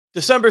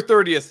December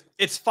 30th,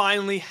 it's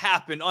finally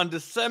happened. On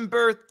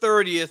December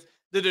 30th,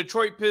 the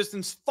Detroit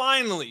Pistons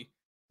finally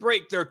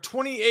break their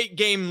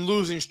 28-game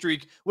losing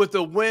streak with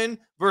a win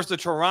versus the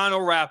Toronto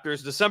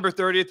Raptors. December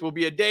 30th will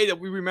be a day that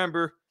we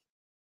remember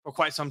for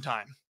quite some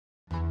time.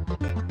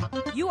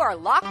 You are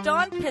Locked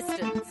On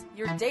Pistons,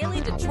 your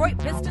daily Detroit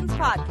Pistons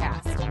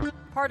podcast.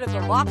 Part of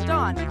the Locked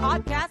On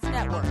Podcast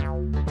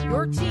Network,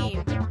 your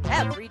team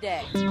every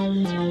day.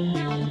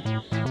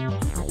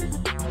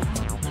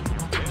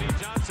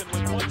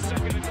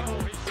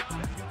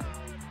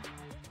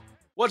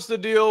 What's the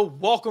deal?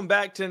 Welcome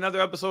back to another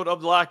episode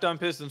of the Locked On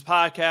Pistons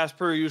podcast.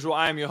 Per usual,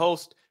 I am your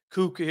host,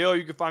 Cade Cunningham.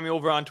 You can find me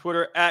over on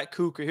Twitter at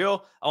Cade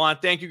Cunningham. I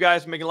want to thank you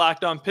guys for making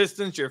Locked On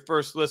Pistons your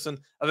first listen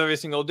of every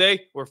single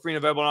day. We're free and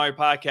available on all your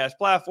podcast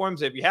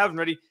platforms. If you haven't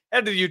already,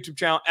 head to the YouTube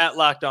channel at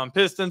Locked On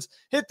Pistons.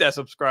 Hit that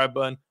subscribe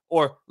button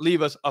or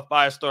leave us a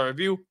 5-star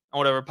review on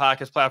whatever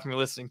podcast platform you're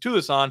listening to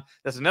this on.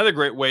 That's another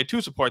great way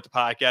to support the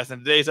podcast.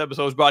 And today's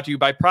episode is brought to you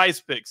by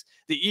PrizePicks,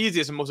 the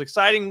easiest and most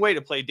exciting way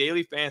to play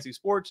daily fantasy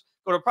sports.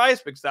 Go to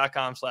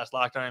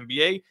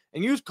prizepicks.com/LockedOnNBA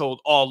and use code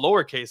all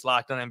lowercase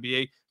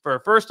LockedOnNBA for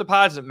a first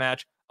deposit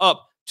match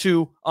up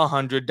to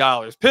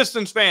 $100.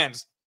 Pistons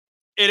fans,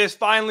 it has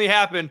finally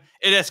happened.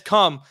 It has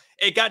come.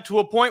 It got to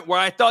a point where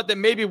I thought that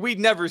maybe we'd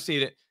never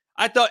see it.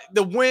 I thought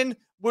the win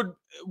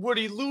would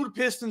elude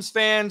Pistons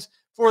fans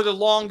for the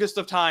longest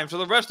of time. So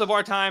the rest of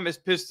our time as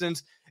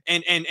Pistons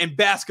and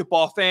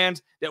basketball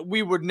fans, that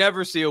we would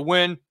never see a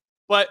win.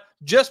 But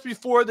just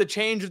before the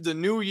change of the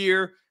new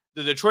year,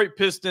 the Detroit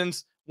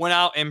Pistons went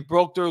out and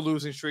broke their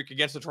losing streak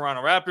against the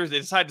Toronto Raptors. They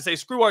decided to say,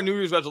 screw our New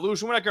Year's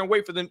resolution. We're not going to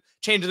wait for the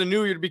change of the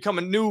new year to become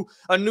a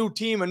new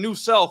team, a new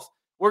self.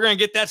 We're going to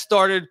get that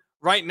started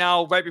right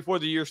now, right before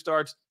the year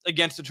starts,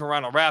 against the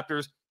Toronto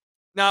Raptors.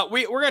 Now,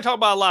 we're going to talk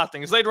about a lot of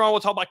things. Later on,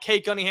 we'll talk about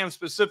Cade Cunningham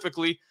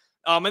specifically,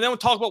 and then we'll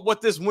talk about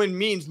what this win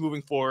means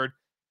moving forward.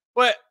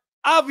 But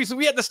obviously,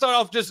 we had to start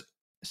off just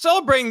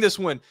celebrating this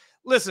win.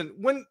 Listen,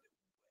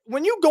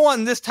 when you go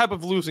on this type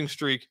of losing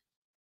streak,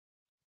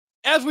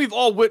 as we've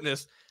all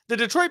witnessed, the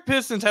Detroit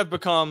Pistons have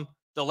become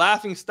the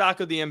laughingstock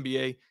of the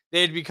NBA.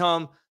 They had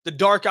become the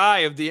dark eye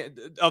of the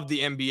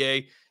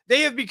NBA.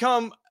 They have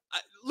become,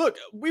 look,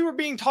 we were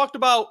being talked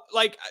about,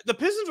 like the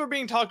Pistons were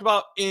being talked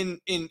about in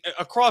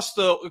across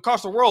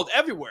the world,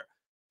 everywhere.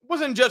 It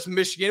wasn't just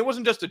Michigan. It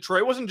wasn't just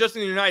Detroit. It wasn't just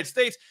in the United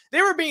States.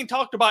 They were being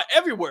talked about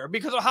everywhere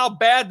because of how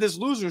bad this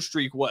losing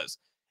streak was.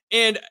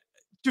 And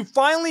to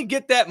finally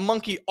get that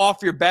monkey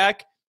off your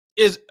back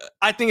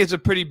I think it's a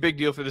pretty big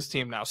deal for this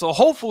team now. So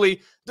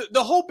hopefully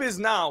the hope is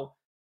now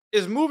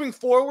is moving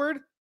forward.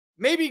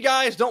 Maybe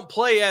guys don't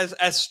play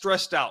as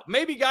stressed out.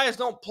 Maybe guys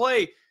don't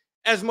play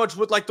as much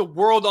with like the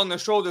world on their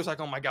shoulders. Like,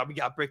 oh my God, we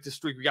got to break this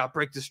streak. We got to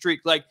break this streak.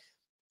 Like,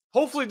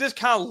 hopefully this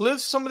kind of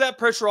lifts some of that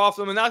pressure off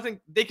them. And I think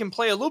they can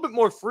play a little bit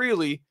more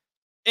freely.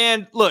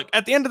 And look,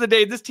 at the end of the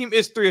day, this team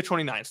is 3 of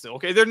 29 still.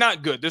 Okay. They're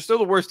not good. They're still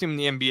the worst team in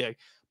the NBA.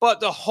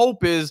 But the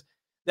hope is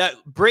that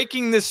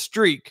breaking this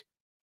streak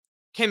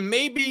can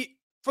maybe,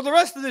 for the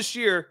rest of this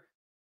year,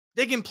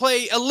 they can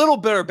play a little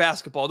better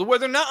basketball to where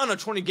they're not on a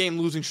 20-game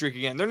losing streak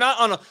again. They're not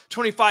on a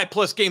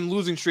 25-plus game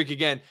losing streak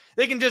again.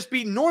 They can just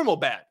be normal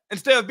bad.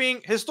 Instead of being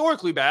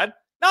historically bad,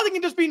 now they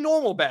can just be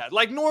normal bad,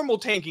 like normal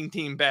tanking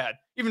team bad,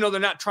 even though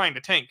they're not trying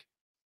to tank,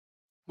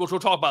 which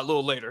we'll talk about a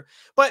little later.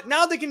 But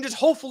now they can just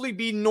hopefully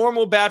be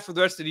normal bad for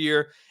the rest of the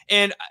year.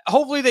 And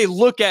hopefully they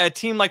look at a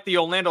team like the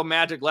Orlando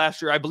Magic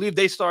last year. I believe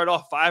they started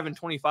off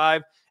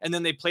 5-25, and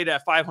then they played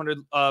at 500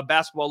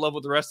 basketball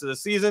level the rest of the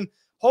season.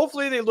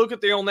 Hopefully they look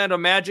at the Orlando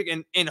Magic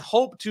and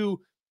hope to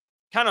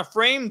kind of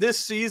frame this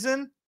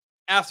season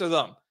after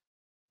them.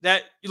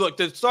 That, look,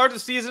 the start of the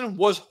season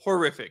was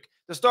horrific.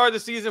 The start of the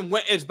season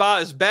went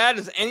about as bad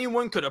as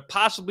anyone could have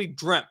possibly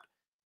dreamt.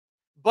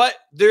 But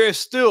there is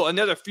still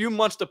another few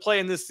months to play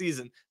in this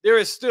season. There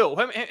is still,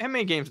 how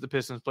many games have the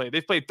Pistons played?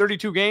 They've played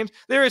 32 games.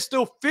 There is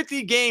still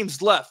 50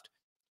 games left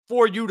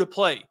for you to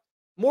play.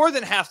 More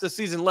than half the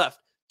season left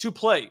to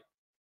play.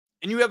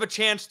 And you have a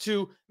chance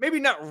to maybe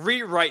not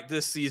rewrite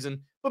this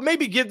season, but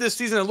maybe give this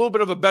season a little bit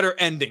of a better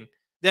ending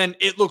than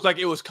it looked like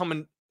it was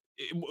coming,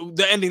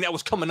 the ending that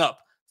was coming up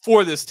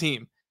for this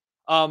team.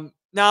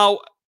 Now,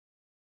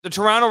 the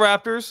Toronto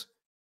Raptors,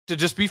 to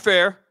just be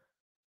fair,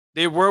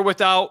 they were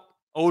without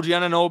OG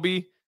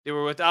Anunoby. They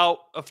were without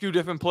a few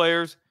different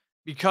players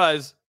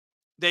because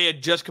they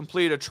had just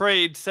completed a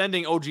trade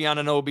sending OG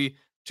Anunoby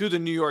to the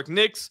New York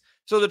Knicks.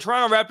 So the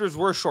Toronto Raptors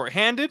were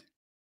shorthanded.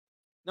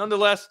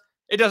 Nonetheless,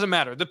 it doesn't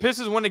matter. The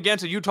Pistons went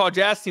against a Utah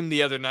Jazz team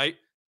the other night,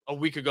 a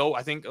week ago,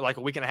 I think like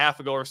a week and a half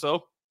ago or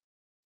so.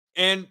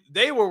 And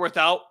they were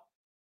without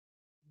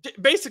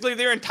basically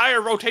their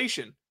entire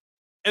rotation.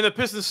 And the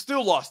Pistons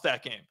still lost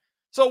that game.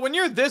 So when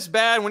you're this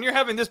bad, when you're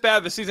having this bad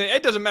of a season,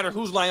 it doesn't matter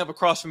who's lining up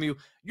across from you.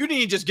 You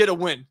need to just get a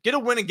win. Get a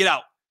win and get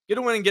out. Get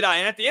a win and get out.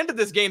 And at the end of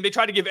this game, they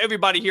tried to give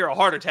everybody here a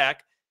heart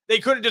attack. They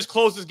couldn't just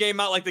close this game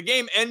out. Like the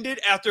game ended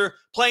after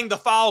playing the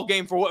foul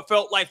game for what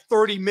felt like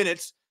 30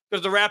 minutes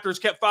because the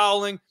Raptors kept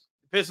fouling.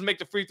 The Pistons make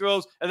the free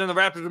throws, and then the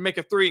Raptors would make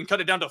a three and cut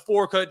it down to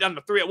 4, cut it down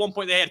to 3. At one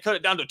point, they had cut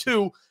it down to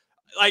 2.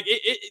 Like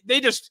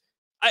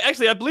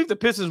I believe the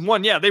Pistons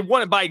won. Yeah, they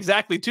won it by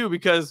exactly 2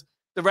 because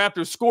the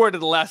Raptors scored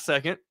at the last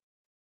second.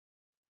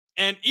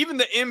 And even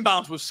the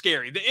inbounds was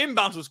scary.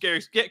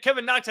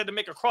 Kevin Knox had to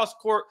make a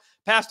cross-court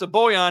pass to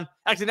Bojan.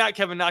 Actually, not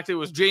Kevin Knox. It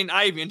was Jaden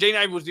Ivey. And Jaden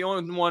Ivey was the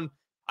only one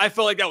I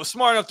felt like that was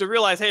smart enough to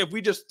realize, hey, if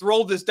we just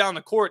throw this down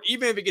the court,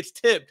 even if it gets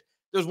tipped,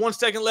 there's 1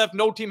 second left,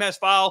 no team has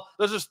foul,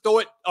 let's just throw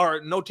it, or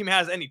no team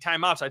has any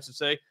timeouts, I should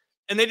say.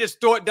 And they just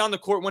throw it down the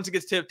court. Once it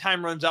gets tipped,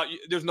 time runs out.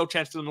 There's no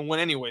chance for them to win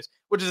anyways,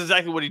 which is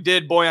exactly what he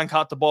did. Bojan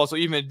caught the ball, so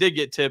even if it did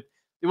get tipped,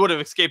 they would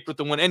have escaped with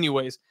the win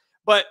anyways.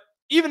 But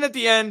even at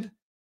the end,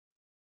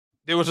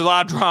 there was a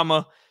lot of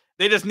drama.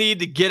 They just needed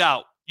to get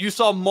out. You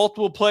saw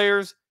multiple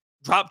players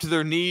drop to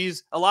their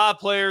knees. A lot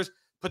of players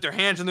put their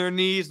hands on their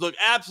knees, look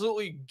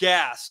absolutely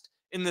gassed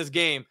in this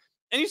game.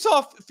 And you saw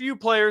a few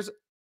players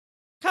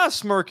kind of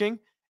smirking.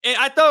 And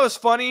I thought it was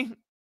funny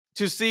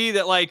to see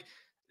that, like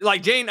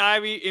Jaden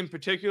Ivey in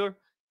particular,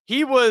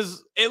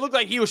 it looked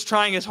like he was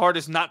trying his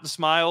hardest not to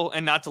smile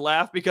and not to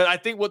laugh, because I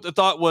think what the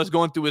thought was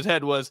going through his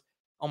head was,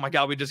 oh my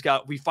God,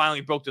 we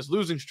finally broke this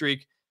losing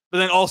streak. But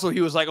then also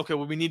he was like, okay,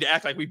 well, we need to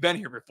act like we've been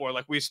here before.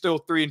 Like, we're still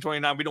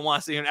 3-29. We don't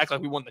want to sit here and act like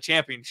we won the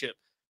championship.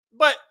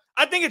 But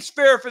I think it's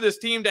fair for this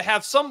team to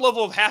have some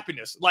level of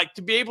happiness, like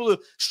to be able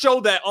to show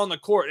that on the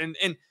court,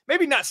 and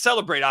maybe not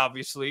celebrate,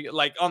 obviously,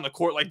 like on the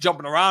court, like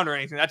jumping around or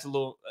anything.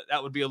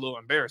 That would be a little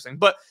embarrassing.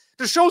 But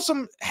to show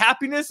some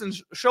happiness and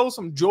show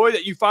some joy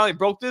that you finally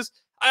broke this,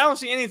 I don't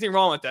see anything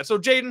wrong with that. So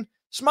Jaden,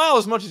 smile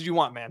as much as you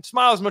want, man.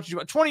 Smile as much as you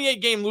want.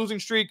 28-game losing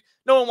streak.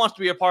 No one wants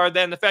to be a part of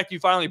that. And the fact you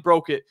finally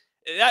broke it,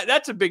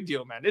 that's a big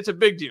deal, man. It's a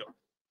big deal.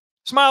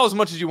 Smile as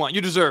much as you want.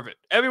 You deserve it.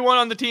 Everyone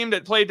on the team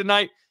that played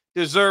tonight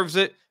deserves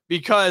it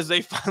because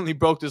they finally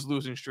broke this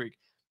losing streak.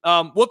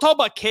 We'll talk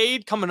about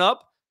Cade coming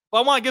up, but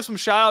I want to give some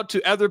shout out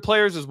to other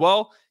players as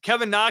well.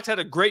 Kevin Knox had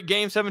a great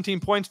game, 17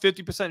 points,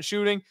 50%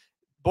 shooting.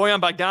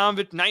 Bojan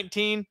Bogdanovic,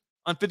 19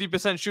 on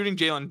 50% shooting.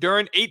 Jalen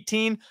Duren,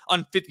 18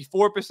 on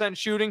 54%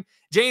 shooting.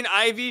 Jaden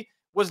Ivey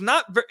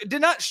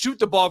did not shoot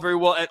the ball very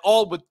well at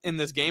all in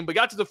this game, but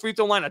got to the free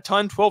throw line a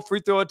ton, 12 free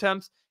throw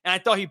attempts. And I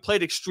thought he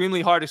played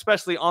extremely hard,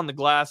 especially on the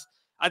glass.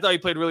 I thought he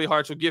played really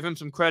hard, so give him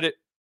some credit.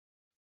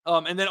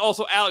 And then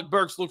also Alec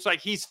Burks looks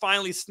like he's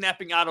finally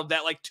snapping out of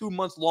that like 2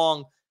 months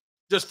long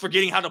just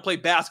forgetting how to play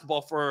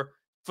basketball for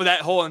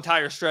that whole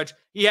entire stretch.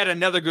 He had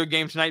another good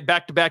game tonight,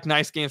 back-to-back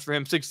nice games for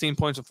him, 16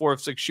 points and 4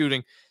 of 6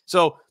 shooting.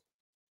 So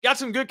got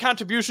some good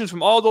contributions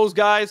from all those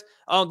guys.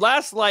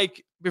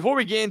 Before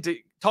we get into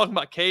talking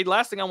about Cade,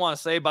 last thing I want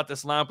to say about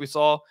this lineup we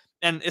saw,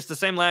 and it's the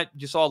same lineup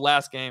you saw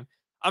last game.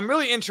 I'm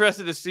really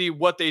interested to see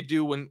what they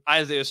do when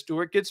Isaiah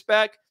Stewart gets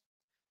back,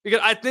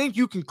 because I think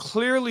you can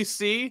clearly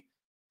see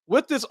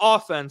with this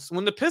offense,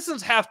 when the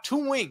Pistons have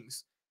 2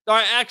 wings that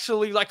are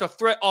actually like a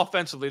threat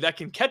offensively that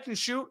can catch and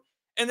shoot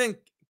and then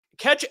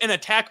catch and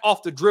attack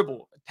off the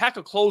dribble, attack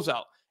a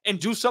closeout and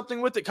do something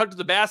with it, cut to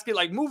the basket,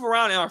 like move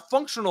around and are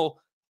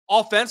functional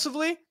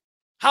offensively,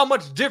 how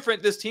much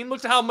different this team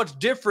looks and how much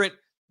different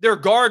their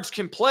guards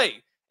can play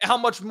and how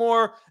much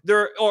more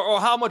or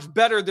how much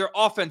better their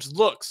offense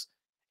looks.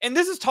 And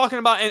this is talking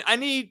about,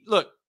 and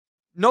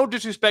no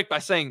disrespect by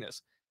saying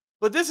this,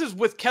 but this is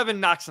with Kevin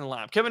Knox in the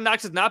lineup. Kevin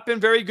Knox has not been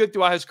very good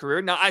throughout his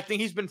career. Now, I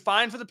think he's been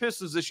fine for the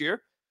Pistons this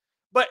year.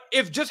 But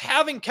if just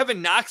having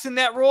Kevin Knox in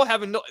that role,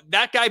 having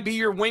that guy be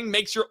your wing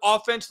makes your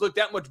offense look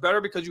that much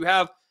better because you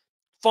have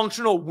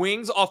functional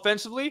wings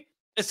offensively,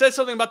 it says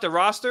something about the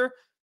roster.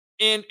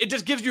 And it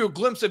just gives you a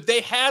glimpse. If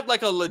they had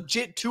like a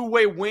legit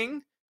 2-way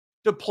wing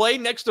to play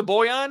next to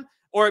Bojan,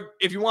 or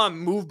if you want to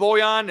move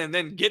Bojan and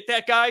then get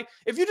that guy,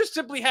 if you just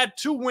simply had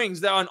 2 wings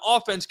that on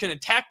offense can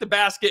attack the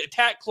basket,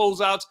 attack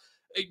closeouts,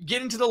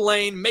 get into the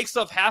lane, make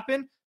stuff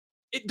happen,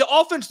 the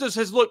offense just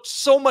has looked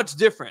so much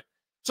different.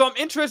 So I'm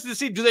interested to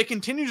see, do they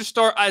continue to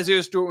start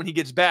Isaiah Stewart when he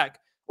gets back,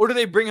 or do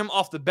they bring him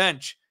off the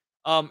bench?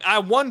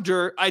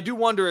 I do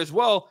wonder as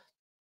well.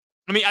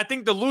 I mean, I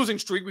think the losing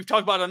streak we've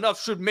talked about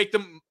enough should make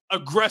them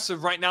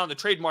aggressive right now in the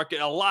trade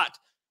market a lot.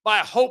 But I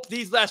hope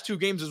these last 2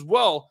 games as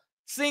well,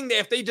 seeing that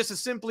if they just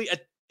simply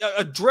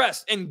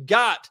addressed and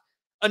got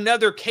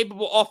another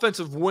capable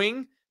offensive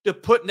wing to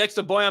put next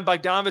to Bojan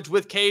Bogdanovic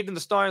with Cade in the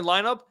starting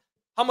lineup,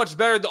 how much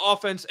better the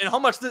offense and how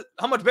much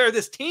better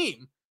this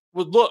team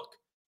would look.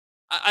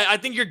 I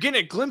think you're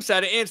getting a glimpse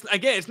at it.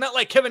 And it's not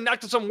like Kevin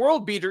Knox is some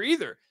world beater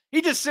either.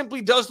 He just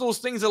simply does those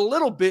things a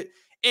little bit,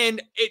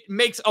 and it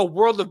makes a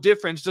world of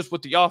difference just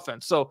with the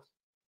offense. So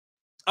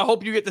I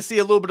hope you get to see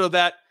a little bit of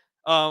that,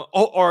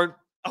 or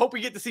I hope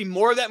we get to see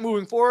more of that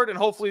moving forward, and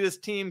hopefully this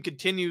team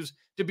continues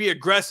to be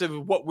aggressive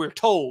with what we're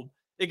told.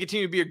 They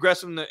continue to be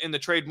aggressive in the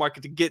trade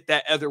market to get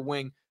that other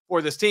wing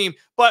for this team.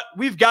 But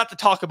we've got to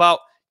talk about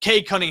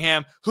Cade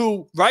Cunningham,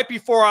 who right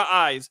before our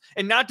eyes,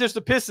 and not just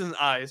the Pistons'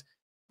 eyes,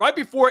 right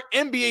before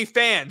NBA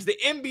fans, the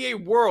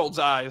NBA world's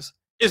eyes,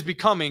 is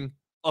becoming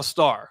a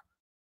star.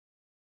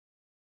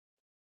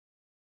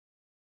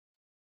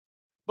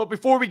 But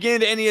before we get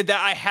into any of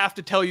that, I have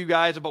to tell you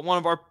guys about one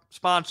of our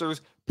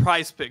sponsors,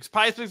 PrizePicks.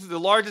 PrizePicks is the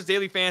largest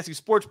daily fantasy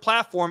sports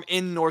platform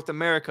in North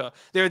America.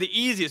 They're the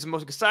easiest and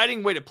most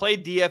exciting way to play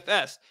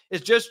DFS.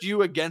 It's just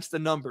you against the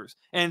numbers.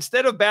 And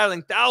instead of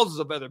battling thousands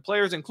of other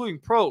players, including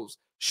pros,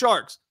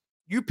 sharks,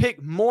 you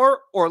pick more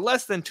or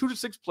less than 2 to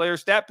 6 player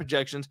stat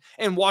projections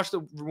and watch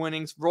the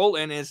winnings roll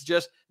in. It's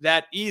just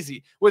that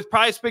easy. With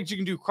PrizePicks, you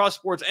can do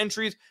cross-sports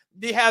entries.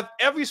 They have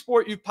every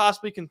sport you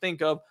possibly can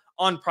think of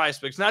on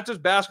PrizePicks, not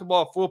just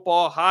basketball,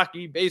 football,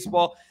 hockey,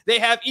 baseball. They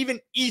have even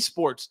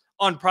esports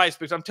on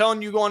PrizePicks. I'm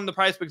telling you, go on the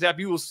PrizePicks app,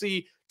 you will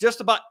see just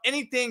about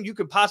anything you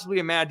could possibly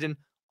imagine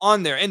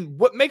on there. And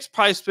what makes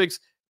PrizePicks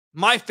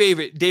my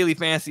favorite daily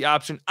fantasy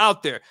option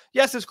out there?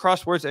 Yes, it's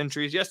cross-sports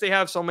entries. Yes, they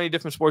have so many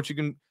different sports you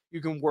can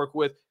work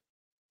with.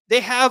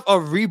 They have a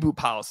reboot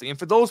policy. And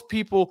for those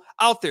people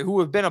out there who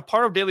have been a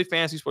part of daily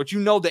fantasy sports, you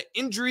know that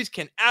injuries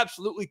can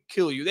absolutely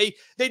kill you.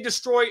 They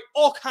destroy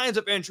all kinds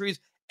of entries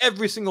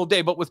every single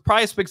day. But with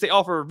PrizePicks, they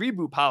offer a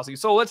reboot policy.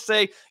 So let's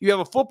say you have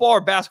a football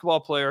or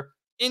basketball player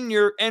in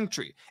your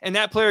entry, and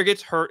that player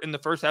gets hurt in the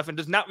first half and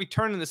does not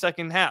return in the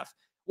second half.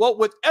 Well,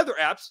 with other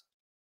apps,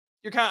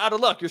 you're kind of out of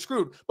luck. You're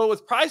screwed. But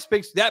with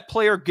PrizePicks, that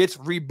player gets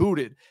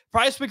rebooted.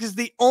 PrizePicks is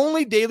the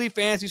only daily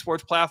fantasy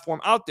sports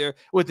platform out there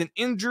with an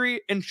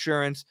injury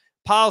insurance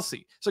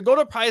policy. So go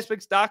to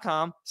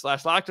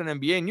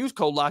prizepicks.com/LockedOnNBA and use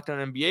code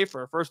LockedOnNBA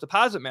for a first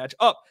deposit match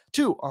up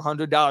to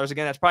 $100.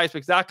 Again, that's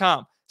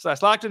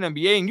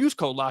prizepicks.com/LockedOnNBA and use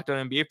code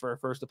LockedOnNBA for a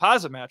first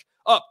deposit match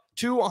up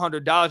to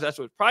 $100. That's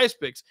what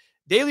PrizePicks.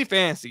 Daily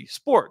fantasy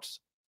sports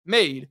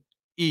made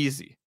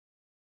easy.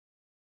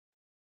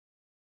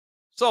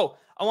 So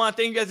I want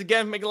to thank you guys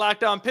again for making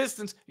Locked On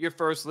Pistons your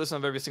first listen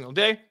of every single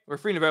day. We're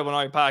free and available on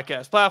all your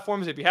podcast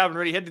platforms. If you haven't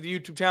already, head to the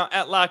YouTube channel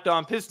at Locked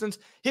On Pistons,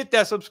 hit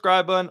that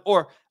subscribe button,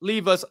 or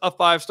leave us a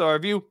 5-star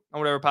review on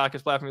whatever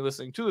podcast platform you're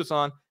listening to this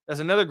on. That's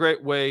another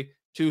great way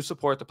to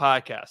support the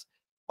podcast.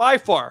 By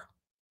far,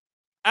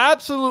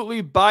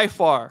 absolutely by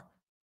far,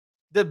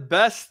 the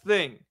best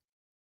thing,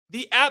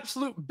 the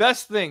absolute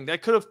best thing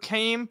that could have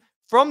came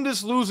from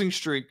this losing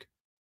streak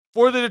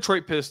for the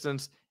Detroit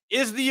Pistons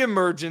is the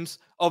emergence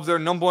of their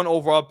number one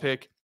overall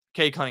pick,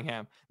 Cade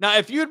Cunningham. Now,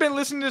 if you had been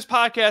listening to this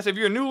podcast, if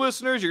you're new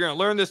listeners, you're going to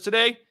learn this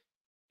today.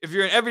 If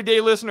you're an everyday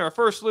listener, a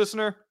first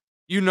listener,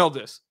 you know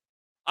this.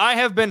 I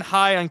have been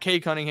high on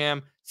Cade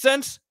Cunningham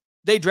since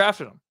they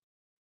drafted him.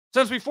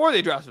 Since before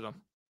they drafted him.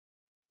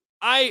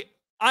 I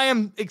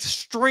am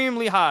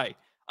extremely high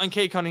on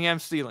Cade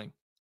Cunningham's ceiling.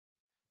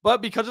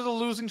 But because of the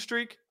losing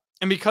streak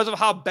and because of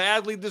how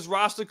badly this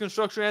roster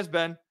construction has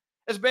been,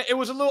 it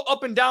was a little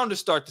up and down to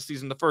start the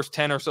season, the first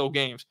 10 or so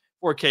games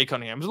for Cade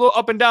Cunningham. It was a little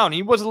up and down.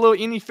 He was a little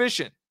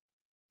inefficient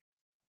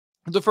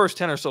the first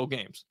 10 or so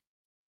games.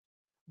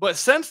 But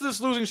since this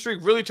losing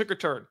streak really took a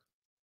turn,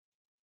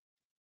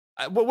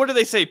 what do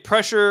they say?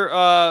 Pressure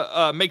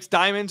makes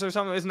diamonds or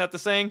something? Isn't that the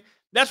saying?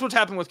 That's what's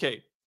happened with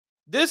Cade.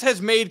 This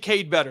has made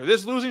Cade better.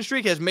 This losing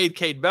streak has made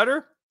Cade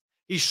better.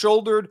 He's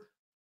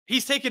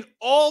taken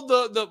all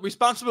the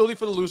responsibility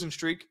for the losing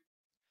streak.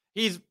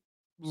 He's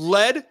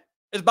led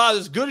about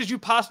as good as you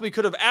possibly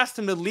could have asked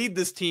him to lead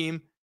this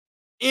team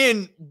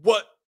in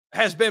what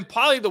has been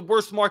probably the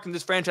worst mark in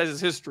this franchise's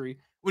history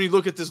when you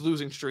look at this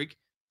losing streak.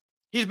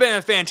 He's been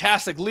a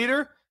fantastic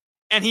leader,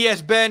 and he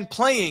has been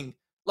playing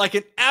like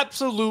an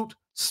absolute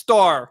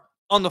star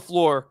on the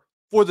floor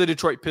for the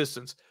Detroit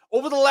Pistons.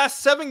 Over the last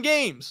 7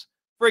 games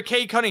for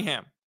Cade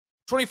Cunningham,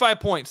 25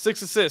 points,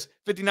 6 assists,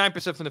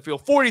 59% from the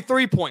field,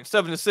 43 points,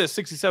 7 assists,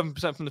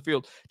 67% from the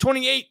field,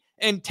 28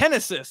 and 10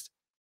 assists,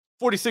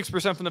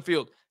 46% from the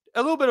field.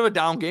 A little bit of a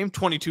down game,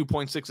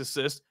 22.6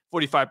 assists,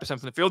 45%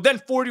 from the field.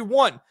 Then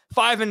 41,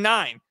 5 and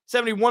 9,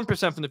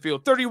 71% from the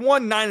field.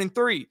 31, 9 and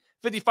 3,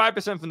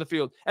 55% from the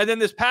field. And then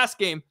this past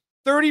game,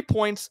 30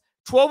 points,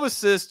 12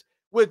 assists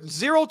with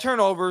 0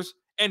 turnovers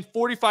and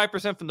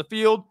 45% from the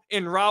field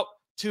en route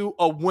to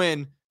a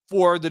win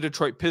for the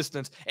Detroit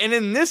Pistons. And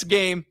in this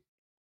game,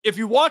 if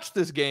you watch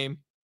this game,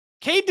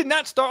 Cade did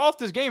not start off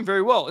this game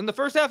very well. In the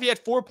first half, he had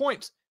 4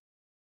 points.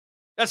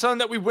 That's something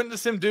that we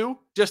witnessed him do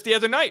just the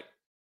other night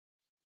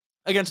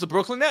against the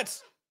Brooklyn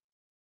Nets.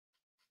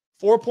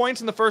 4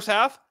 points in the first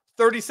half,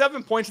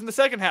 37 points in the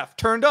second half.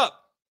 Turned up,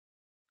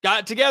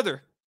 got it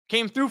together,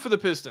 came through for the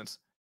Pistons.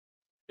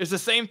 It's the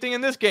same thing in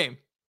this game.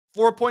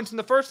 4 points in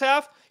the first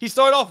half. He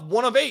started off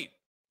 1 of 8.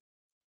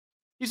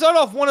 He started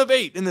off 1 of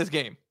 8 in this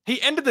game. He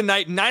ended the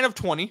night 9 of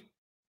 20,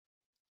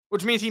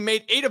 which means he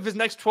made 8 of his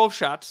next 12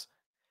 shots,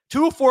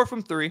 2 of 4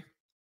 from 3,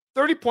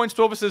 30 points,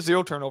 12 assists,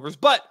 0 turnovers.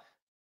 But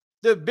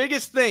the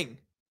biggest thing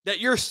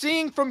that you're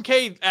seeing from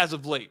Cade as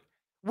of late,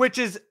 which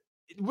is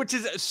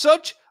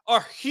such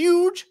a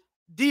huge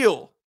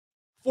deal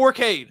for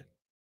Cade.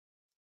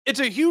 It's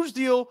a huge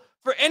deal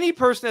for any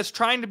person that's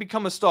trying to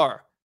become a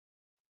star,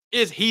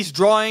 is he's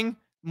drawing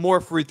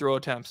more free throw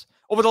attempts.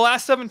 Over the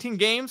last 17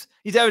 games,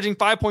 he's averaging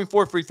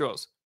 5.4 free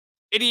throws,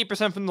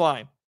 88% from the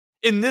line.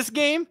 In this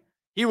game,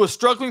 he was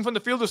struggling from the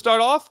field to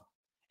start off,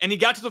 and he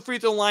got to the free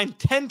throw line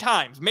 10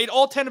 times, made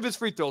all 10 of his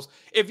free throws.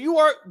 If you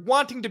are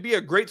wanting to be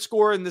a great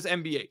scorer in this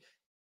NBA,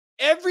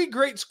 every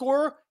great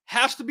scorer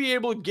has to be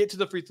able to get to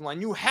the free throw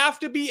line. You have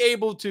to be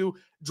able to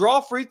draw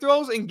free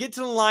throws and get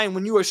to the line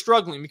when you are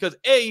struggling because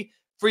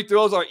free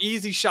throws are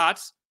easy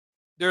shots.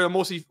 They're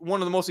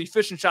one of the most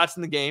efficient shots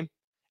in the game.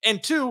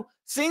 And 2,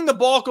 seeing the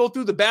ball go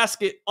through the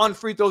basket on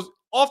free throws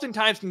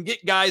oftentimes can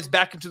get guys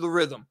back into the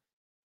rhythm.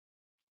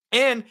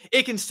 And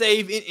it can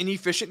save an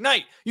inefficient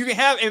night. You can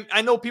have, and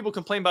I know people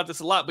complain about this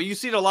a lot, but you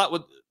see it a lot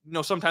with,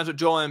 sometimes with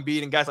Joel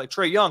Embiid and guys like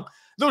Trae Young.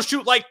 They'll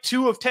shoot like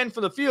 2 of 10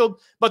 from the field,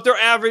 but they're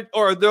average,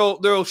 or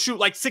they'll shoot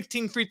like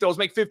 16 free throws,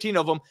 make 15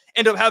 of them,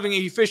 end up having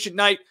an efficient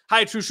night,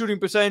 high true shooting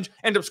percentage,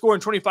 end up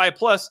scoring 25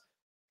 plus,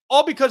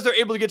 all because they're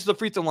able to get to the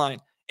free throw line.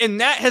 And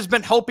that has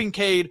been helping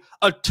Cade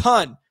a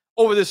ton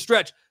over this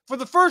stretch. For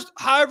the first,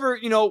 however,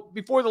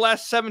 before the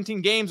last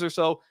 17 games or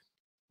so,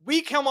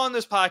 we come on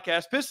this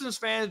podcast, Pistons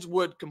fans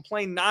would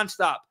complain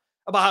nonstop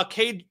about how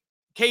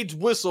Cade's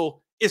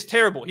whistle is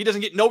terrible. He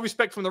doesn't get no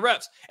respect from the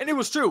refs. And it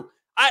was true.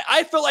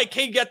 I felt like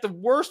Cade got the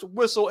worst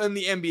whistle in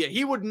the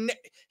NBA.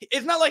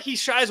 It's not like he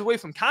shies away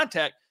from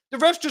contact. The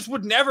refs just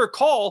would never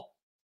call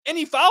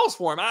any fouls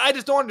for him. I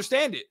just don't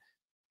understand it.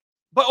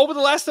 But over the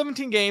last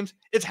 17 games,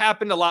 it's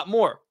happened a lot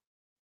more.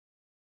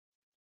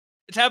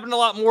 It's happened a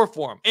lot more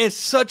for him. And it's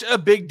such a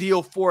big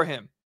deal for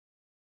him.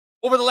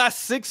 Over the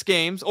last 6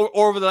 games, or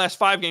over the last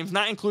 5 games,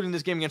 not including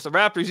this game against the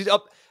Raptors, he's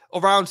up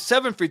around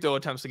 7 free throw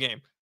attempts a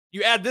game.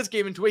 You add this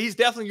game into it, he's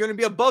definitely going to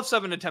be above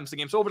 7 attempts a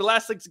game. So over the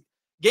last 6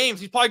 games,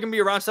 he's probably going to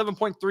be around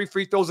 7.3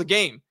 free throws a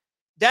game.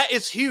 That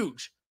is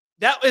huge.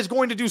 That is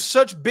going to do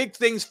such big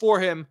things for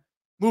him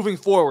moving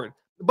forward.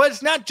 But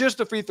it's not just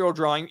the free throw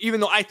drawing, even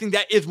though I think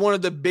that is one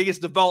of the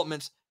biggest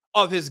developments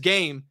of his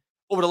game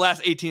over the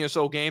last 18 or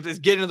so games, is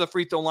getting to the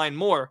free throw line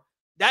more.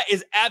 That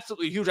is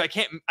absolutely huge.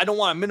 I don't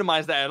want to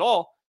minimize that at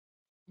all.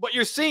 But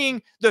you're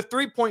seeing the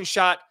three-point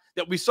shot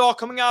that we saw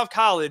coming out of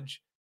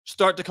college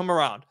start to come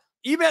around.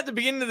 Even at the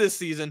beginning of this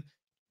season,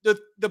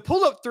 the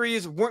pull-up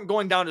threes weren't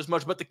going down as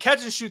much, but the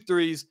catch-and-shoot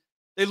threes,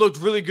 they looked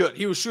really good.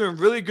 He was shooting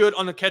really good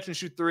on the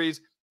catch-and-shoot threes.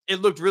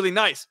 It looked really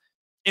nice.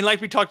 And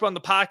like we talked about on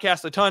the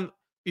podcast a ton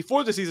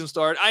before the season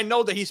started, I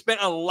know that he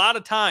spent a lot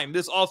of time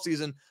this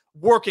offseason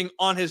working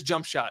on his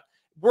jump shot,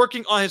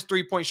 working on his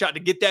three-point shot to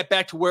get that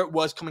back to where it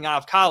was coming out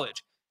of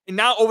college. And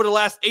now over the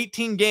last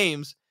 18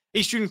 games,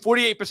 he's shooting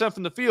 48%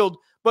 from the field,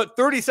 but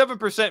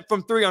 37%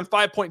 from 3 on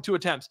 5.2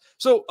 attempts.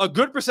 So a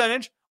good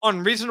percentage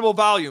on reasonable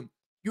volume.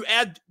 You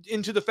add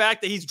into the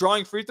fact that he's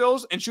drawing free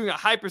throws and shooting a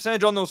high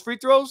percentage on those free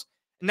throws,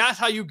 and that's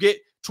how you get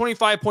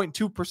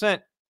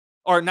 25.2%,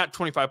 or not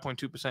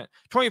 25.2%,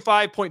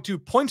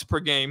 25.2 points per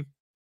game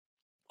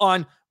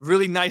on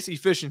really nice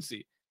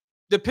efficiency.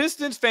 The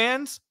Pistons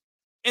fans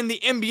and the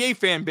NBA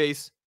fan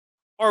base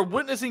are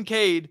witnessing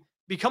Cade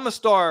become a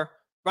star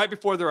right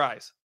before their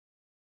eyes.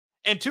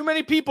 And too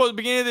many people at the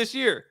beginning of this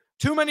year,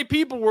 too many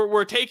people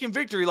were taking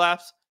victory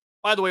laps.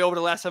 By the way, over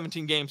the last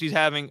 17 games, he's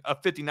having a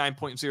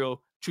 59.0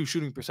 true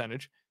shooting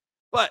percentage.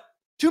 But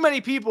too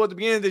many people at the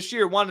beginning of this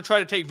year wanted to try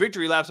to take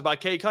victory laps about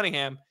Cade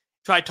Cunningham,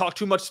 try to talk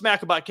too much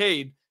smack about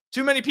Cade.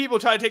 Too many people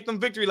try to take them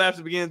victory laps at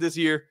the beginning of this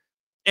year.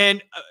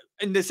 And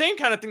the same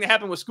kind of thing that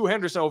happened with Scoot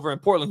Henderson over in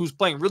Portland, who's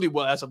playing really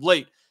well as of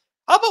late.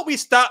 How about we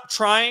stop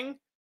trying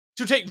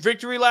to take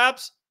victory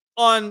laps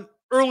on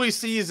early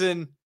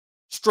season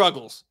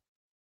struggles?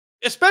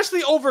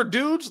 Especially over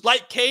dudes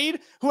like Cade,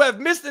 who have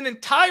missed an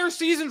entire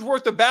season's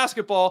worth of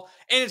basketball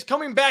and is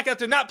coming back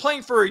after not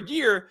playing for a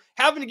year,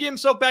 having to get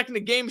himself back into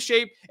game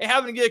shape and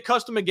having to get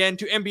accustomed again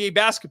to NBA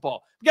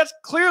basketball. That's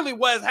clearly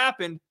what has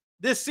happened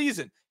this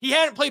season. He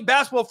hadn't played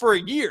basketball for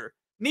a year,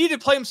 needed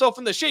to play himself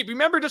in the shape.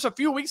 Remember just a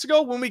few weeks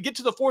ago when we get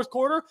to the fourth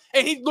quarter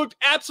and he looked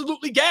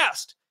absolutely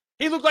gassed.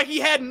 He looked like he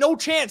had no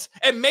chance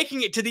at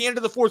making it to the end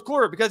of the fourth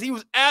quarter because he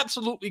was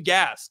absolutely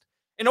gassed.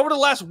 And over the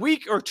last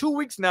week or 2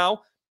 weeks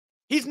now,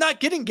 he's not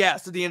getting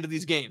gassed at the end of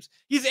these games.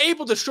 He's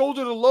able to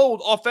shoulder the load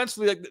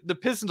offensively like the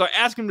Pistons are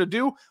asking him to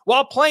do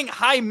while playing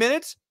high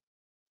minutes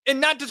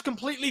and not just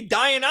completely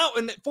dying out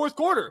in the fourth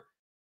quarter.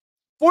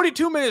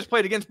 42 minutes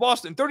played against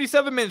Boston,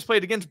 37 minutes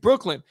played against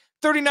Brooklyn,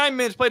 39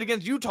 minutes played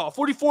against Utah,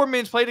 44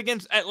 minutes played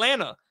against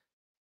Atlanta.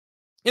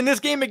 In this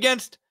game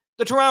against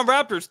the Toronto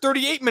Raptors,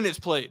 38 minutes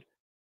played.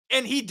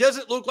 And he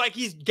doesn't look like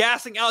he's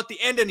gassing out at the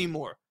end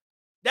anymore.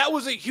 That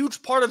was a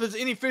huge part of his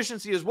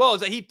inefficiency as well,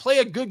 is that he'd play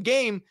a good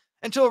game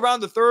until around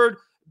the third,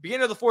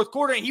 beginning of the fourth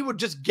quarter, and he would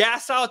just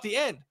gas out at the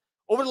end.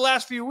 Over the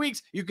last few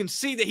weeks, you can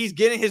see that he's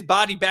getting his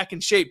body back in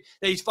shape,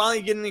 that he's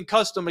finally getting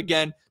accustomed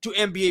again to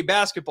NBA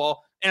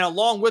basketball. And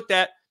along with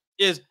that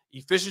is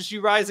efficiency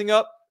rising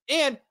up.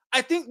 And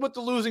I think what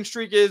the losing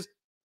streak is,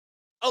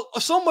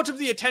 so much of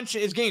the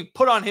attention is getting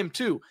put on him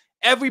too.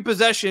 Every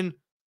possession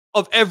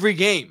of every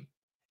game.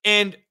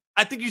 And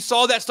I think you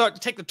saw that start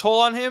to take the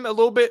toll on him a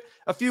little bit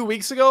a few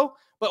weeks ago.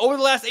 But over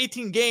the last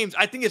 18 games,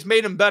 I think it's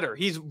made him better.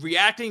 He's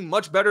reacting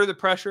much better to the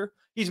pressure.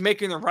 He's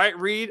making the right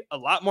read a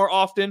lot more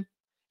often.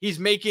 He's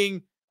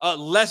making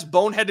less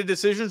boneheaded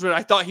decisions, which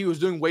I thought he was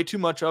doing way too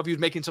much of. He was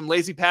making some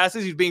lazy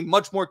passes. He's being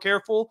much more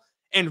careful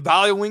and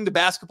valuing the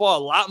basketball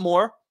a lot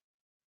more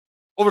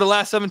over the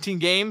last 17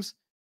 games.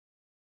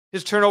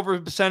 His turnover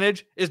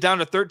percentage is down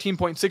to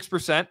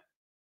 13.6%.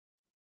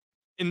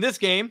 In this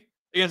game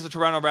against the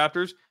Toronto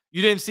Raptors,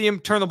 you didn't see him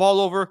turn the ball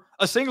over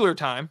a singular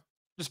time,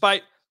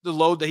 despite the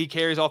load that he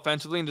carries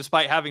offensively and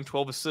despite having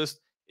 12 assists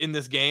in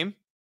this game.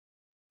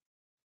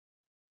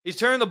 He's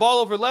turning the ball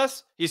over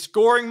less. He's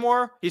scoring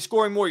more. He's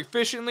scoring more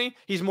efficiently.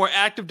 He's more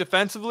active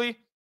defensively.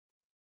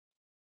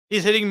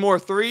 He's hitting more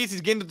threes.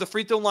 He's getting to the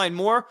free throw line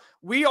more.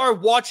 We are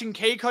watching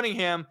Cade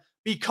Cunningham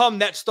become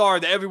that star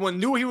that everyone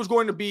knew he was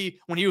going to be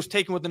when he was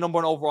taken with the number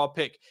 1 overall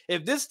pick.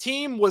 If this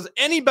team was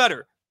any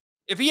better,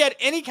 if he had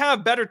any kind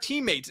of better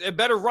teammates, a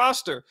better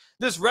roster,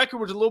 this record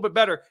was a little bit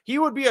better, he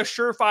would be a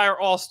surefire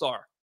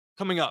all-star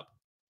coming up.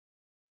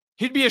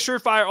 He'd be a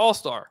surefire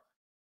all-star.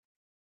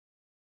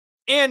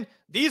 And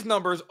these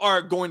numbers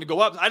are going to go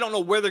up. I don't know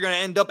where they're going to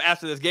end up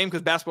after this game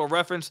because Basketball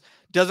Reference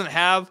doesn't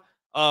have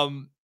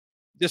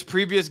this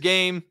previous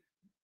game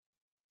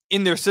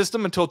in their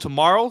system until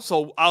tomorrow.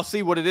 So I'll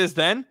see what it is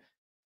then.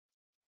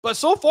 But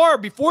so far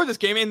before this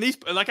game, and these,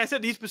 like I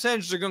said, these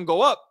percentages are going to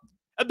go up.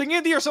 At the beginning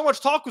of the year, so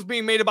much talk was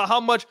being made about how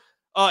much,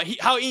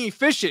 how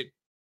inefficient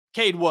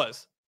Cade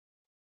was.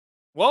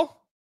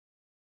 Well,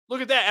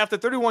 look at that. After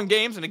 31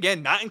 games, and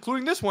again, not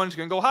including this one, it's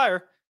going to go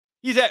higher.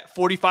 He's at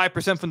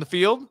 45% from the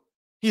field.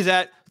 He's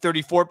at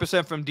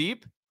 34% from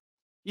deep.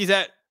 He's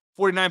at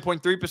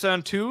 49.3%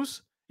 on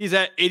twos. He's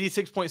at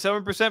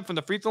 86.7% from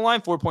the free throw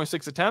line,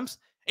 4.6 attempts.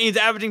 And he's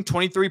averaging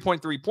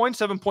 23.3 points,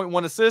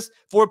 7.1 assists,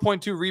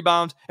 4.2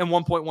 rebounds, and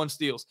 1.1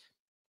 steals.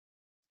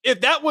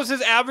 If that was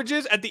his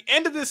averages at the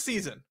end of this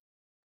season,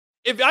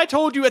 if I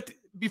told you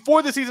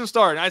before the season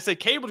started, I said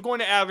Cade was going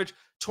to average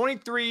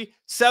 23,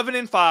 7,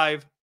 and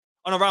 5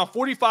 on around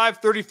 45,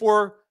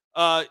 34,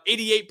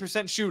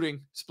 88%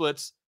 shooting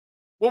splits,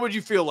 what would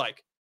you feel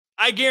like?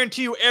 I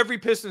guarantee you every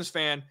Pistons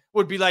fan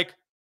would be like,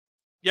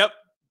 yep,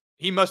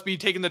 he must be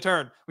taking the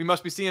turn. We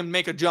must be seeing him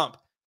make a jump.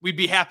 We'd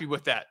be happy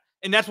with that.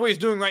 And that's what he's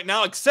doing right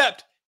now,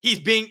 except he's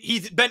been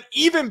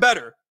even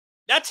better.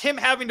 That's him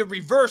having to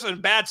reverse a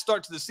bad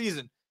start to the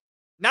season.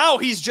 Now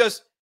he's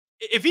just,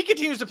 if he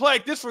continues to play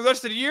like this for the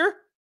rest of the year,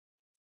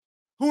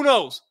 who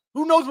knows?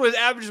 Who knows what his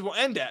averages will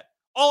end at?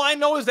 All I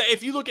know is that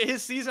if you look at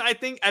his season, I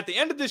think at the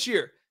end of this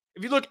year,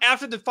 if you look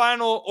after the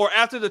final or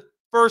after the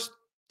first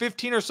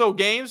 15 or so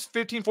games,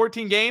 15,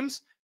 14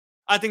 games,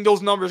 I think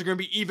those numbers are going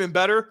to be even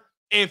better.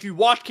 And if you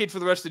watch Cade for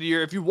the rest of the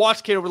year, if you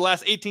watch Cade over the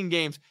last 18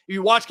 games, if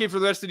you watch Cade for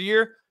the rest of the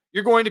year,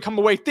 you're going to come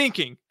away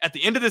thinking at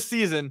the end of the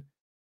season,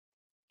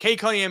 Cade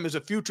Cunningham is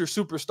a future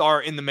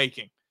superstar in the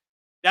making.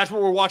 That's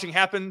what we're watching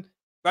happen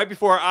right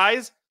before our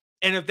eyes.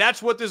 And if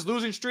that's what this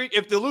losing streak,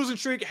 if the losing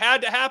streak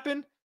had to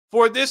happen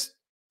for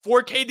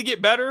Cade to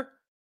get better,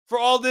 for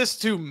all this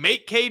to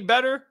make Cade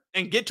better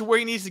and get to where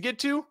he needs to get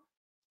to,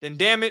 then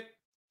damn it,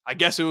 I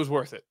guess it was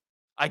worth it.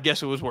 I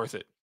guess it was worth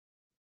it.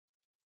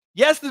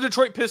 Yes, the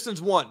Detroit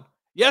Pistons won.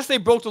 Yes, they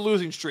broke the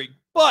losing streak.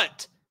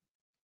 But,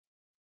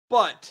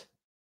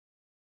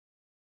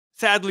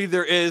 sadly,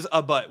 there is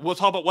a but. We'll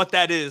talk about what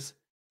that is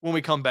when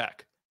we come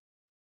back.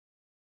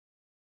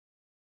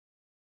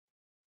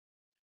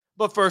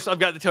 But first, I've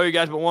got to tell you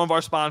guys about one of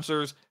our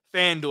sponsors,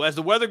 FanDuel. As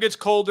the weather gets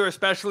colder,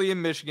 especially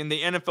in Michigan,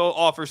 the NFL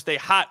offers stay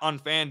hot on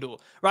FanDuel.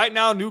 Right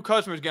now, new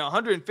customers get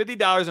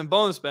 $150 in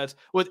bonus bets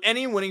with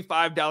any winning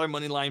 $5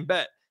 moneyline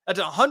bet. That's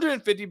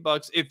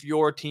 $150 if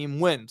your team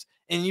wins.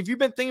 And if you've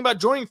been thinking about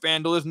joining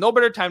FanDuel, there's no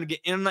better time to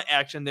get in on the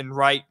action than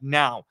right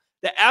now.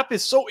 The app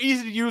is so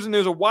easy to use, and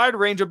there's a wide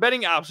range of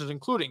betting options,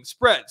 including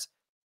spreads,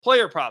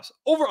 player props,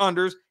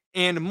 over-unders,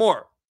 and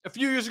more. A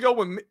few years ago,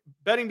 when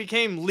betting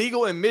became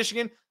legal in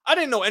Michigan, I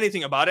didn't know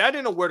anything about it. I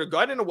didn't know where to go.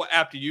 I didn't know what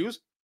app to use.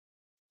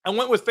 I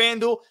went with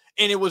FanDuel,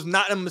 and it was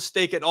not a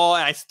mistake at all,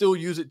 and I still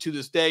use it to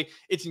this day.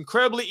 It's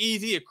incredibly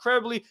easy,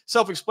 incredibly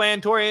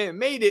self-explanatory, and it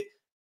made it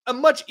a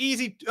much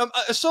easy,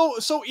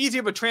 so easy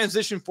of a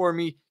transition for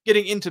me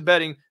getting into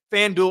betting.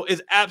 FanDuel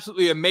is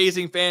absolutely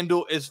amazing.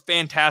 FanDuel is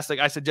fantastic.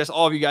 I suggest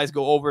all of you guys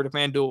go over to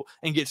FanDuel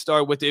and get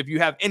started with it if you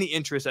have any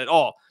interest at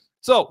all.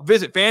 So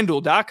visit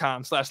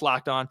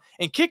FanDuel.com/lockedon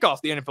and kick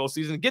off the NFL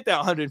season. Get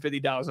that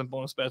 $150 in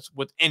bonus bets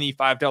with any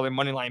 $5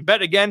 moneyline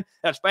bet. Again,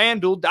 that's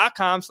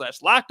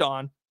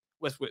FanDuel.com/lockedon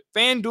with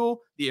FanDuel,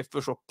 the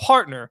official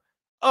partner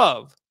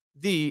of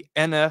the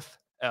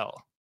NFL.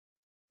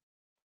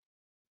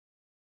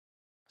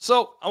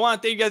 So I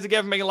want to thank you guys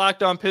again for making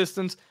Locked On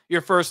Pistons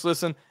your first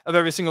listen of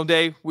every single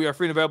day. We are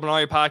free and available on all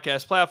your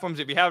podcast platforms.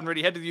 If you haven't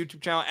already, head to the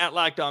YouTube channel at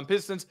Locked On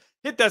Pistons.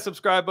 Hit that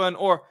subscribe button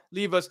or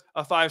leave us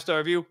a 5-star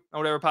review on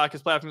whatever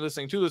podcast platform you're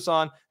listening to this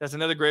on. That's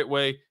another great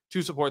way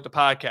to support the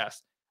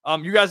podcast.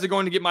 You guys are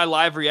going to get my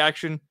live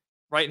reaction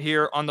right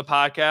here on the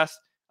podcast.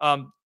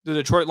 The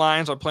Detroit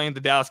Lions are playing the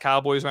Dallas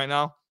Cowboys right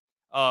now.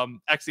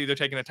 Actually, they're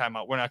taking a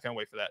timeout. We're not going to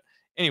wait for that.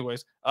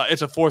 Anyways,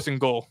 it's a 4th and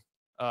goal.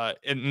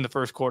 In the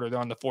first quarter, they're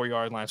on the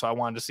 4-yard line, so I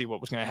wanted to see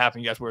what was going to happen.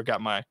 You guys would have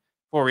got my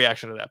full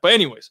reaction to that. But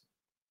anyways,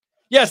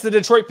 yes, the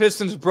Detroit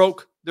Pistons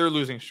broke their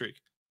losing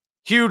streak.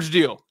 Huge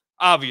deal,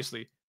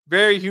 obviously.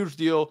 Very huge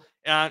deal.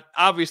 And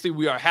obviously,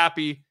 we are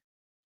happy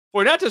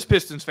for not just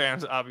Pistons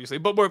fans, obviously,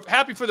 but we're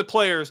happy for the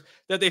players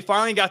that they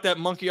finally got that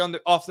monkey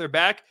off their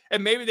back,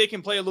 and maybe they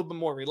can play a little bit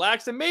more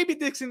relaxed, and maybe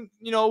Dixon,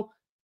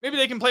 maybe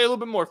they can play a little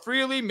bit more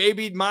freely.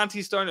 Maybe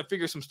Monty's starting to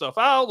figure some stuff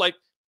out. Like,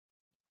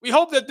 we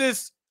hope that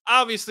this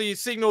obviously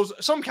signals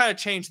some kind of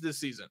change this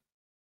season.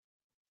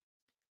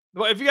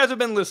 But if you guys have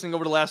been listening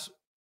over the last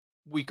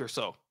week or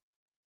so,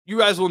 you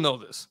guys will know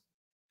this.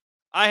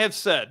 I have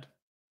said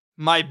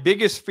my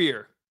biggest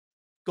fear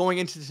going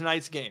into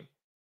tonight's game,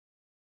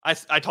 I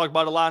talked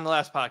about it a lot in the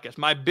last podcast.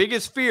 My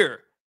biggest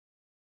fear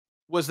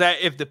was that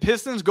if the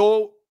Pistons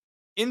go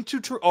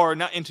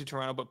not into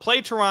Toronto, but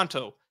play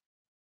Toronto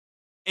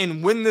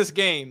and win this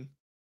game,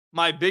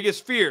 my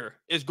biggest fear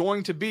is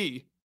going to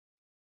be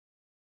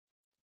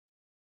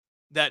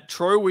that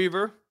Troy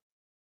Weaver,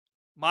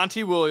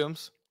 Monty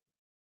Williams,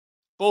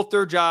 both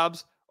their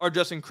jobs are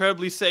just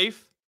incredibly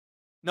safe.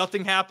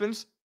 Nothing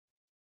happens.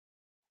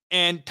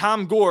 And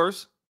Tom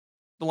Gores,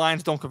 the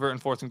Lions don't convert in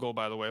 4th and goal,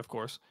 by the way, of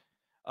course.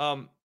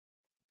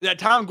 That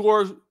Tom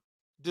Gores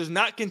does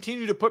not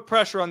continue to put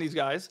pressure on these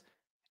guys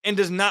and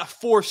does not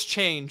force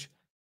change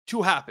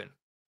to happen.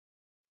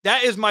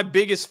 That is my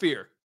biggest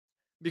fear.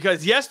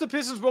 Because yes, the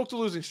Pistons broke the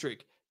losing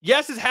streak.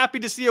 Yes, it's happy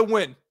to see a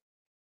win.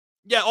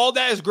 Yeah, all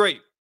that is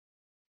great.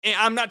 And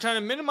I'm not trying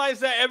to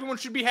minimize that. Everyone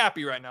should be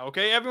happy right now,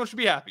 okay? Everyone should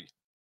be happy.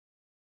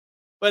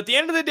 But at the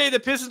end of the day, the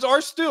Pistons are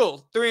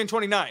still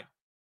 3-29.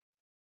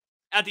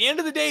 At the end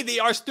of the day, they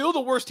are still the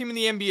worst team in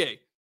the NBA.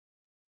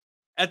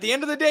 At the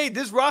end of the day,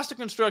 this roster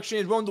construction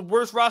is one of the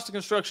worst roster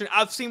construction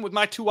I've seen with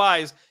my 2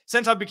 eyes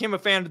since I became a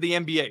fan of the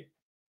NBA.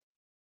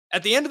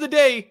 At the end of the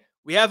day,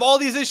 we have all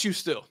these issues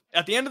still.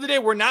 At the end of the day,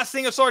 we're not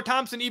seeing Asar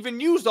Thompson even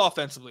used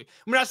offensively.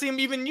 We're not seeing him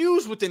even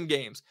used within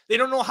games. They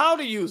don't know how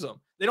to use him.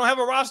 They don't have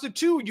a roster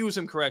to use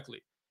him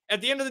correctly.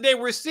 At the end of the day,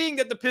 we're seeing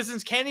that the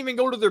Pistons can't even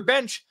go to their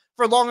bench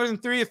for longer than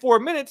 3 or 4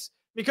 minutes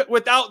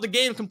without the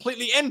game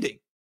completely ending.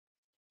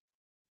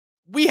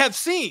 We have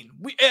seen,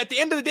 at the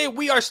end of the day,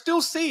 we are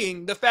still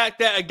seeing the fact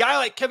that a guy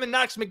like Kevin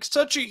Knox makes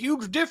such a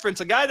huge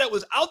difference. A guy that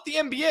was out the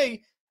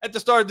NBA at the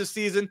start of the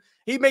season,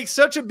 he makes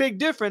such a big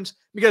difference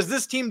because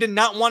this team did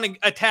not want to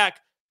attack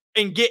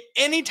and get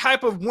any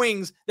type of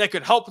wings that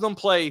could help them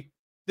play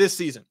this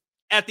season.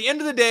 At the end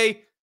of the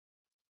day,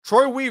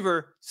 Troy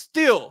Weaver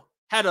still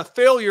had a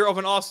failure of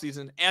an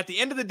offseason. At the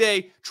end of the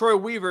day, Troy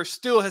Weaver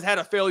still has had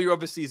a failure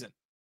of a season.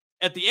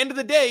 At the end of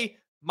the day,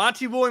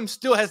 Monty Williams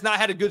still has not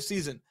had a good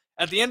season.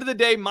 At the end of the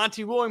day,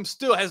 Monty Williams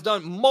still has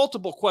done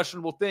multiple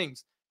questionable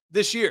things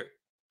this year.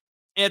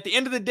 And at the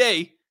end of the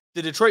day,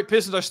 the Detroit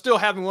Pistons are still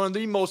having one of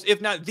the most, if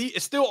not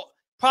still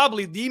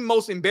probably the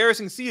most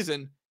embarrassing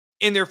season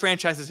in their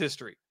franchise's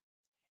history.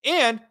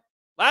 And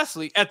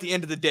lastly, at the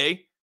end of the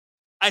day,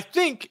 I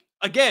think,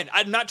 again,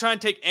 I'm not trying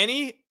to take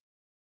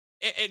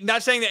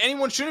not saying that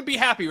anyone shouldn't be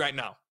happy right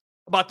now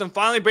about them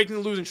finally breaking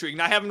the losing streak,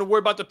 not having to worry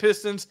about the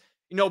Pistons,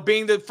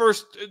 being the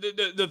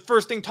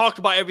first thing talked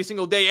about every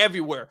single day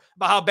everywhere,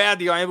 about how bad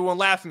they are, everyone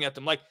laughing at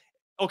them. Like,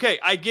 okay,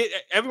 I get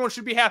it. Everyone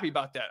should be happy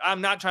about that.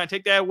 I'm not trying to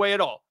take that away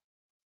at all.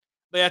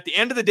 But at the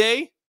end of the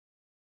day,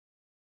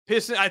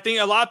 I think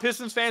a lot of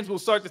Pistons fans will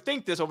start to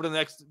think this over the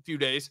next few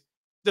days.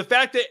 The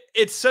fact that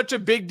it's such a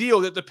big deal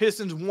that the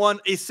Pistons won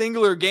a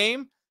singular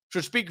game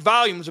should speak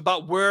volumes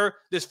about where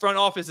this front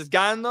office has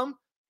gotten them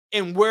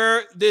and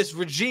where this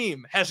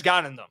regime has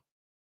gotten them.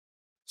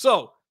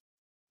 So,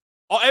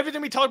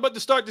 everything we talked about to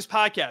start this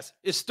podcast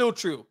is still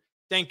true.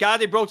 Thank God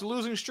they broke the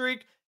losing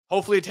streak.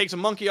 Hopefully it takes a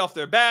monkey off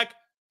their back.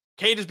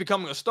 Cade is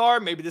becoming a star.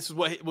 Maybe this is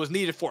what was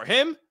needed for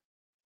him.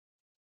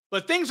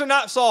 But things are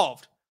not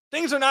solved.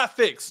 Things are not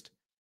fixed.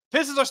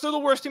 Pistons are still the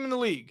worst team in the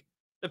league.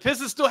 The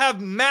Pistons still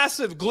have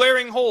massive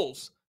glaring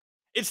holes.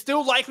 It's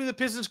still likely the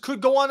Pistons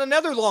could go on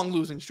another long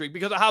losing streak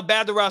because of how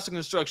bad the roster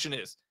construction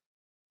is.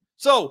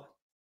 So,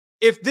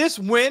 if this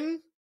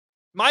win,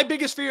 my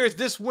biggest fear is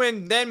this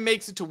win then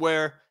makes it to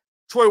where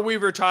Troy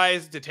Weaver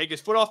tries to take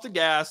his foot off the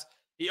gas.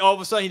 All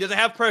of a sudden, he doesn't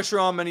have pressure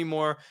on him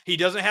anymore. He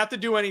doesn't have to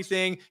do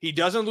anything. He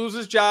doesn't lose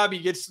his job. He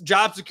gets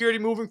job security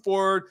moving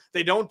forward.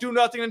 They don't do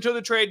nothing until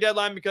the trade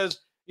deadline because,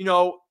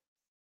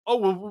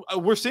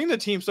 we're seeing the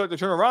team start to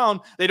turn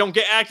around. They don't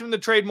get active in the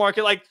trade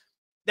market. Like,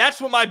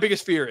 that's what my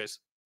biggest fear is.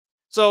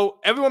 So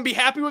everyone be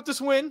happy with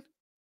this win.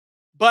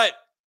 But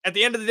at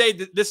the end of the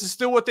day, this is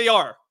still what they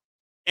are.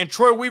 And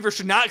Troy Weaver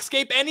should not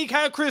escape any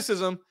kind of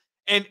criticism.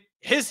 And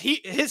his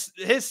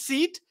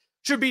seat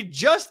should be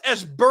just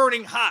as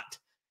burning hot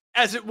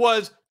as it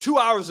was 2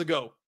 hours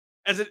ago,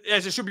 as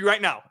it should be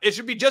right now. It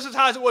should be just as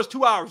hot as it was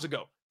 2 hours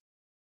ago.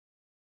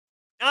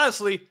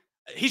 Honestly,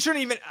 he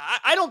shouldn't even,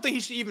 I don't think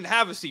he should even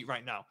have a seat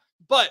right now.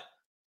 But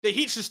the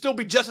heat should still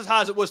be just as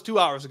hot as it was 2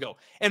 hours ago.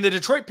 And the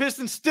Detroit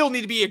Pistons still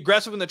need to be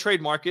aggressive in the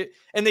trade market.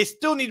 And they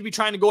still need to be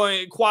trying to go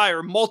and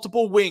acquire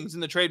multiple wings in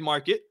the trade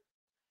market.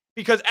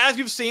 Because as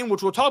you've seen,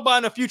 which we'll talk about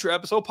in a future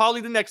episode,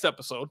 probably the next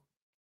episode,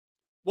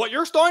 what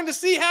you're starting to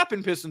see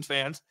happen, Pistons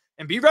fans,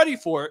 and be ready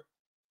for it,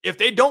 if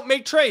they don't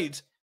make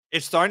trades,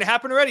 it's starting to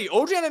happen already.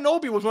 OG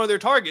Anunoby was one of their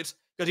targets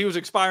because he was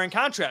expiring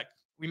contract.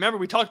 Remember,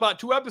 we talked about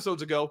 2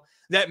 episodes ago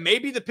that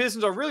maybe the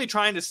Pistons are really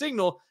trying to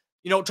signal,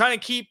 trying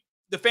to keep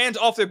the fans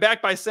off their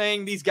back by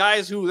saying these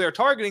guys who they're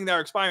targeting that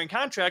are expiring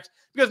contracts,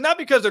 not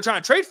because they're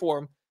trying to trade for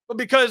them, but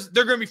because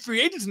they're going to be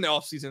free agents in the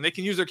offseason. They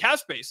can use their cap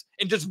space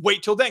and just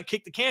wait till then,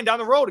 kick the can down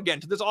the road again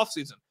to this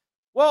offseason.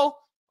 Well,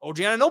 OG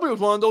Anunoby was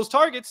one of those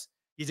targets.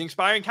 He's an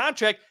expiring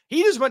contract.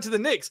 He just went to the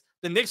Knicks.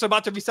 The Knicks are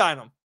about to re-sign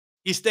him.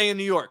 He's staying in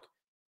New York.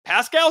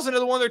 Pascal's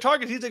another one of their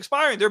targets. He's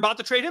expiring. They're about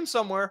to trade him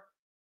somewhere.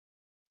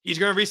 He's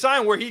going to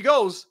re-sign where he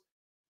goes.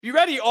 Be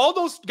ready. All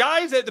those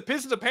guys that the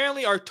Pistons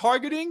apparently are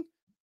targeting,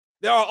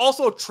 there are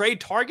also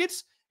trade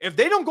targets. If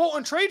they don't go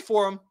and trade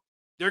for them,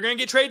 they're going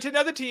to get traded to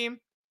another team.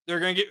 They're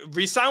going to get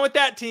re-signed with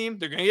that team.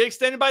 They're going to get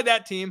extended by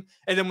that team.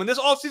 And then when this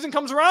offseason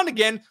comes around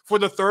again for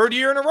the third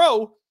year in a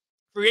row,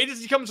 free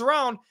agency comes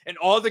around and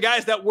all the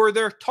guys that were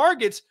their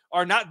targets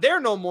are not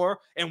there no more.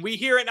 And we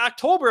hear in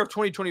October of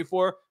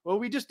 2024, well,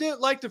 we just didn't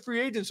like the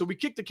free agents, so we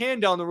kicked the can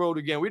down the road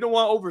again. We don't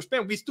want to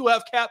overspend. We still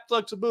have cap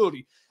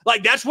flexibility.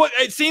 Like, that's what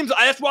it seems.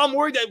 That's why I'm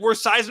worried that we're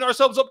sizing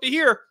ourselves up to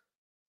here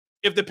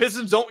if the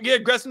Pistons don't get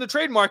aggressive in the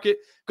trade market,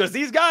 because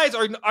these guys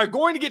are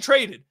going to get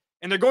traded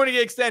and they're going to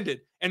get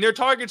extended and their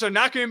targets are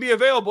not going to be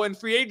available in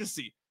free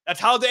agency. That's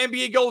how the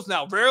NBA goes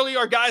now. Rarely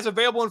are guys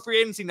available in free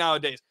agency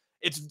nowadays.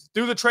 It's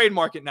through the trade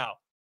market now.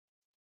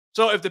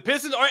 So if the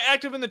Pistons aren't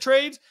active in the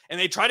trades and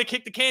they try to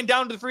kick the can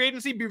down to the free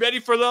agency, be ready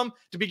for them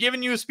to be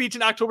giving you a speech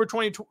in October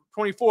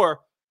 2024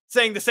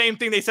 saying the same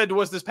thing they said to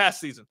us this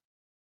past season.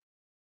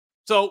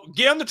 So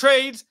get on the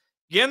trades,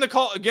 get on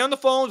the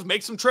phones,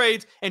 make some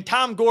trades, and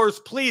Tom Gores,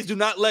 please do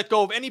not let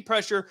go of any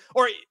pressure,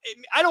 or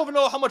I don't even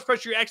know how much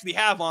pressure you actually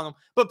have on them,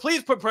 but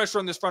please put pressure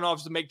on this front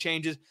office to make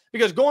changes,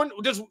 because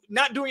just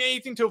not doing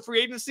anything till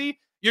free agency,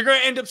 you're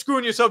going to end up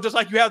screwing yourself just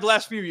like you have the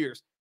last few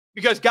years.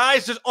 Because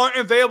guys just aren't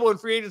available in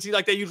free agency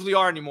like they usually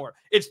are anymore.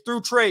 It's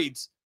through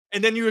trades,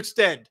 and then you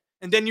extend,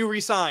 and then you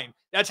re-sign.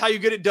 That's how you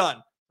get it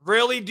done.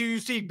 Rarely do you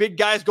see big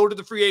guys go to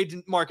the free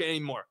agent market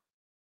anymore.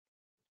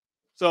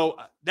 So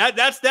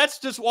that's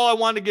just all I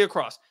wanted to get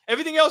across.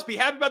 Everything else, be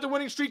happy about the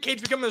winning streak.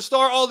 Cade's becoming a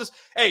star. All this.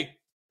 Hey,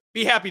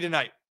 be happy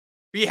tonight.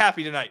 Be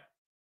happy tonight.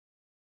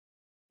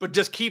 But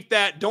just keep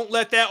that. Don't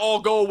let that all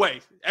go away.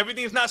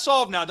 Everything's not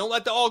solved now. Don't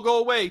let that all go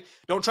away.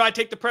 Don't try to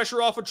take the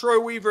pressure off of Troy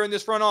Weaver in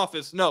this front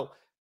office. No.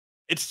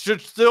 It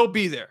should still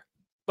be there.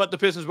 But the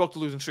Pistons broke the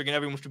losing streak, and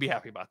everyone should be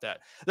happy about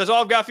that. That's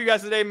all I've got for you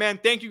guys today, man.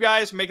 Thank you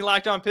guys for making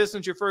Locked On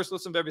Pistons your first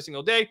listen of every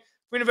single day.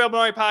 Free and available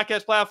on all your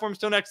podcast platforms.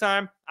 Till next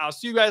time, I'll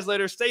see you guys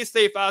later. Stay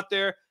safe out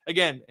there.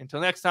 Again,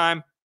 until next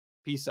time,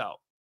 peace out.